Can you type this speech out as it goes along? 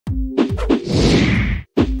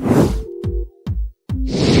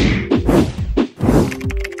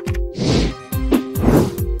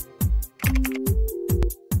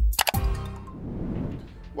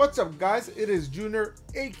guys? It is Junior,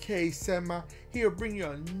 aka Sema, here bringing you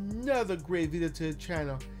another great video to the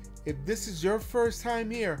channel. If this is your first time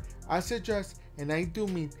here, I suggest, and I do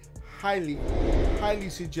mean highly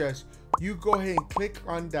suggest, you go ahead and click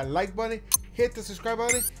on that like button, hit the subscribe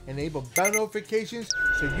button, and enable bell notifications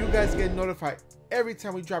so you guys get notified every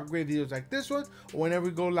time we drop great videos like this one or whenever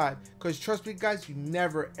we go live. Because trust me guys, you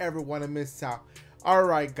never ever want to miss out.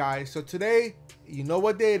 Alright guys, so today, you know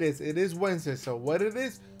what day it is. It is Wednesday. So what it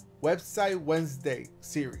is? Website Wednesday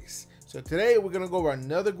series. So today we're going to go over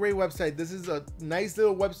another great website. This is a nice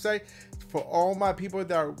little website for all my people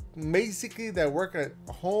that are basically that work at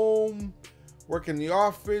home, work in the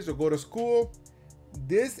office, or go to school.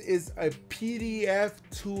 This is a PDF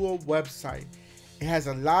tool website. It has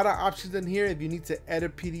a lot of options in here. If you need to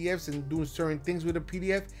edit PDFs and do certain things with a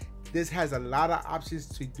PDF, this has a lot of options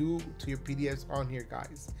to do to your PDFs on here,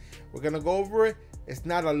 guys. We're gonna go over it. It's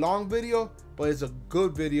not a long video, but it's a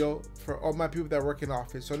good video for all my people that work in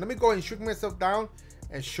office. So let me go ahead and shrink myself down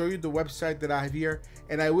and show you the website that I have here.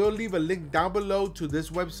 And I will leave a link down below to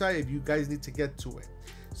this website if you guys need to get to it.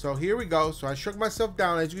 So here we go. So I shrunk myself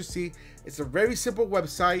down. As you can see, it's a very simple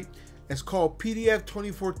website. It's called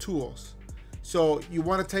PDF24 Tools. So you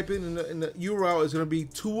want to type it in the URL. It's going to be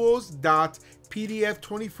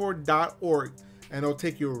tools.pdf24.org, and it'll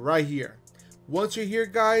take you right here. Once you're here,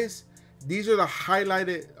 guys, these are the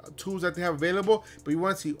highlighted tools that they have available. But you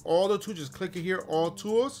want to see all the tools, just click it here, all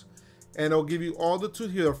tools, and it'll give you all the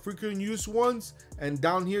tools here, the frequent use ones, and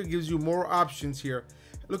down here it gives you more options here.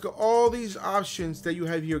 Look at all these options that you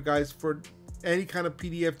have here, guys, for any kind of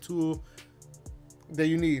PDF tool that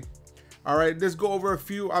you need. All right, let's go over a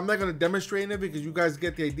few. I'm not going to demonstrate it because you guys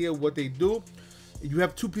get the idea of what they do. You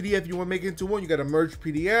have two PDF, you want to make it into one, you got to merge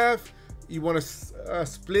PDF. You want to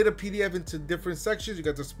split a PDF into different sections, you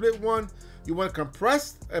got to split one. You want to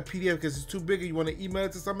compress a PDF because it's too big and you want to email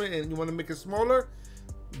it to somebody and you want to make it smaller.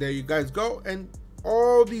 There you guys go. And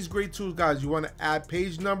all these great tools, guys. You want to add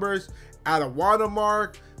page numbers, add a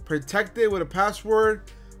watermark, protect it with a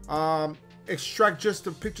password, extract just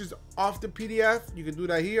the pictures off the PDF. You can do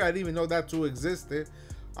that here. I didn't even know that tool existed.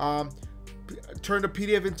 Turn the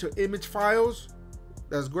PDF into image files.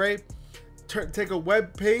 That's great. Take a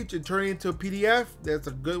web page and turn it into a PDF. That's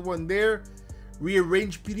a good one there.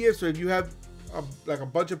 Rearrange PDF. So if you have like a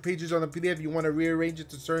bunch of pages on the PDF, you want to rearrange it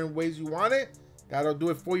to certain ways you want it, that'll do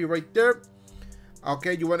it for you right there.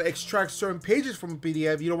 Okay, you want to extract certain pages from a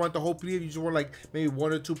PDF. You don't want the whole PDF. You just want like maybe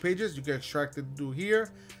 1 or 2 pages. You can extract it, do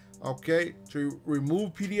here. Okay, to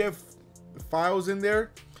remove PDF files in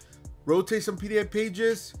there, rotate some PDF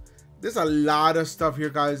pages. There's a lot of stuff here,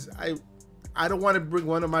 guys. I don't want to bring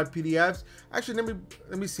one of my PDFs. Actually,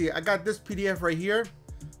 let me see. I got this PDF right here.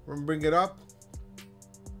 I'm gonna bring it up.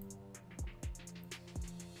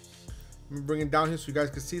 I'm gonna bring it down here so you guys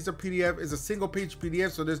can see. It's a PDF. It's a single page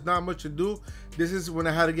PDF, so there's not much to do. This is when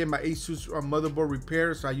I had to get my Asus motherboard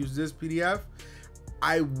repaired, so I use this PDF.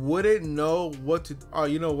 I wouldn't know what to. Oh,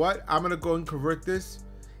 you know what? I'm gonna go and convert this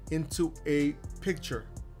into a picture,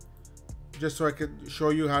 just so I can show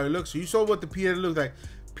you how it looks. So you saw what the PDF looks like.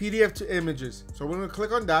 PDF to images. So we're gonna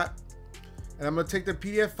click on that, and I'm gonna take the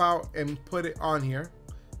PDF file and put it on here.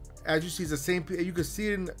 As you see, it's the same. You can see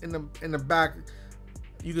it in the back.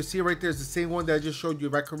 You can see it right there. It's the same one that I just showed you.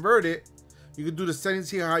 If I convert it, you can do the settings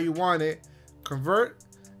here how you want it. Convert,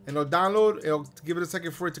 and it'll download. It'll give it a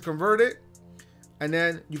second for it to convert it, and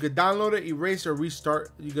then you can download it, erase, or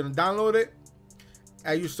restart. You're gonna download it,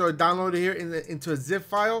 and you start downloading here into a zip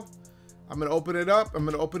file. I'm gonna open it up. I'm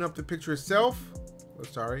gonna open up the picture itself. Oh,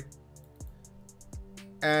 sorry.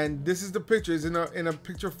 And this is the picture. It's in a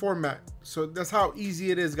picture format. So that's how easy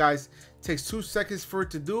it is, guys. It takes 2 seconds for it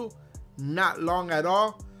to do. Not long at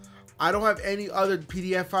all. I don't have any other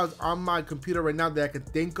PDF files on my computer right now that I can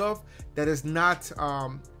think of that is not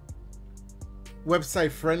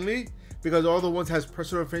website friendly, because all the ones has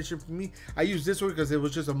personal information for me. I use this one because it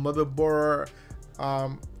was just a motherboard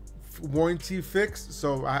warranty fix,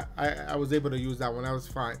 so I was able to use that one. That was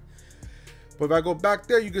fine. But if I go back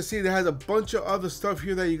there, you can see it has a bunch of other stuff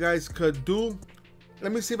here that you guys could do.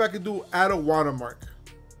 Let me see if I can do add a watermark.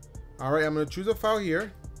 All right, I'm gonna choose a file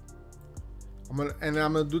here. I'm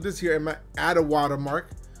gonna do this here. I'm gonna add a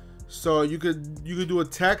watermark. So you could do a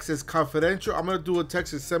text. It's confidential. I'm gonna do a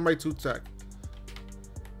text. It's send by to tech.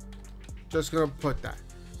 Just gonna put that.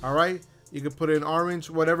 All right. You can put it in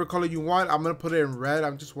orange, whatever color you want. I'm gonna put it in red.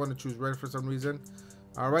 I just want to choose red for some reason.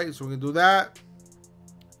 All right. So we can do that.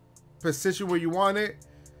 Position where you want it,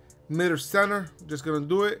 mid or center. Just gonna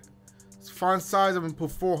do it. Font size, I'm gonna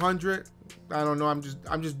put 400. I don't know. I'm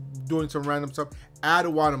just doing some random stuff. Add a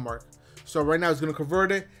watermark. So right now it's gonna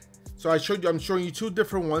convert it. So I'm showing you two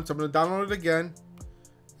different ones. I'm gonna download it again.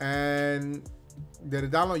 And did it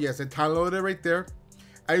download? Yes, I downloaded it right there.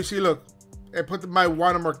 And you see, look, I put my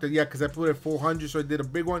watermark there, yeah, because I put it at 400, so I did a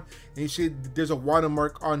big one. And you see there's a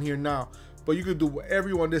watermark on here now. But you could do whatever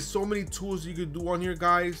you want. There's so many tools you could do on here,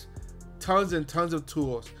 guys. Tons and tons of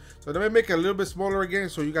tools. So let me make it a little bit smaller again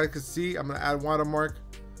so you guys can see. I'm gonna add watermark.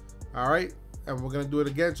 All right, and we're gonna do it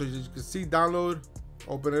again so you can see. Download,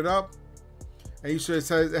 open it up, and you see it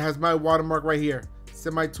says it has my watermark right here.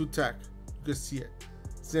 Semi2Tech. You can see it.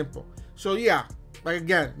 Simple. So yeah, like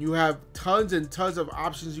again, you have tons and tons of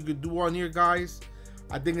options you could do on here, guys.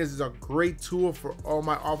 I think this is a great tool for all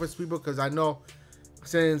my office people, because I know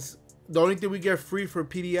since the only thing we get free for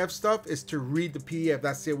PDF stuff is to read the PDF.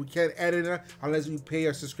 That's it. We can't edit it unless we pay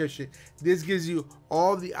a subscription. This gives you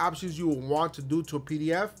all the options you will want to do to a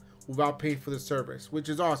PDF without paying for the service, which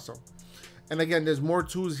is awesome. And again, there's more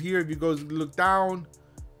tools here. If you go look down,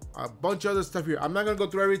 a bunch of other stuff here. I'm not gonna go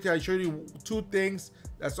through everything. I showed you two things.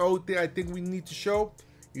 That's the only thing I think we need to show.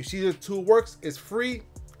 You see the tool works, it's free,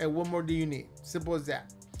 and what more do you need? Simple as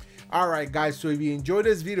that. All right, guys, so if you enjoyed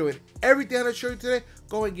this video and everything I showed you today,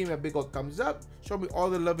 go ahead and give me a big old thumbs up. Show me all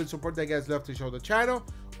the love and support that you guys love to show the channel.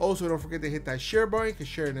 Also, don't forget to hit that share button, because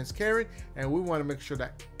sharing is caring, and we want to make sure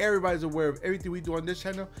that everybody's aware of everything we do on this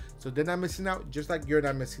channel, so they're not missing out, just like you're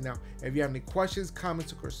not missing out. If you have any questions,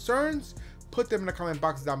 comments, or concerns, put them in the comment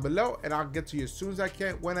box down below, and I'll get to you as soon as I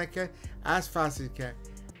can, when I can, as fast as I can.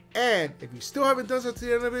 And if you still haven't done so to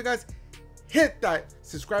the end of it, guys, hit that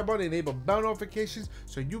subscribe button, enable bell notifications,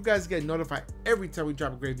 so you guys get notified every time we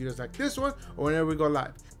drop great videos like this one, or whenever we go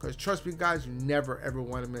live. Because trust me, guys, you never ever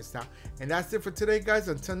want to miss out. And that's it for today, guys.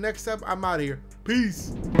 Until next time, I'm out of here.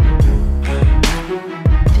 Peace.